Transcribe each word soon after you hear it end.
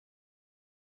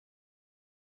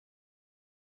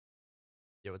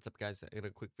Yo, what's up guys? I got a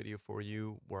quick video for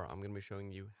you where I'm going to be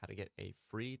showing you how to get a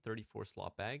free 34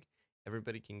 slot bag.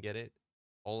 Everybody can get it,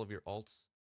 all of your alts,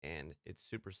 and it's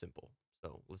super simple.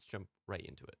 So let's jump right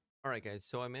into it. All right guys,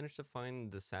 so I managed to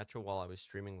find the satchel while I was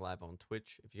streaming live on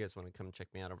Twitch. If you guys want to come check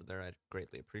me out over there, I'd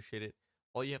greatly appreciate it.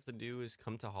 All you have to do is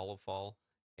come to Hollowfall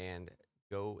and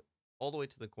go all the way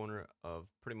to the corner of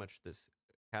pretty much this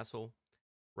castle,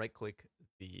 right click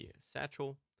the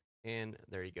satchel, and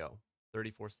there you go.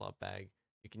 34 slot bag.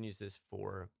 You can use this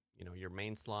for, your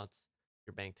main slots,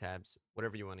 your bank tabs,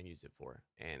 whatever you want to use it for,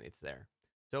 and it's there.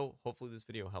 So hopefully this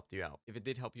video helped you out. If it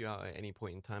did help you out at any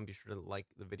point in time, be sure to like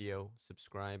the video,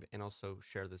 subscribe, and also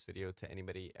share this video to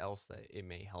anybody else that it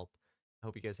may help. I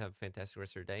hope you guys have a fantastic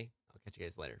rest of your day. I'll catch you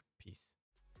guys later. Peace.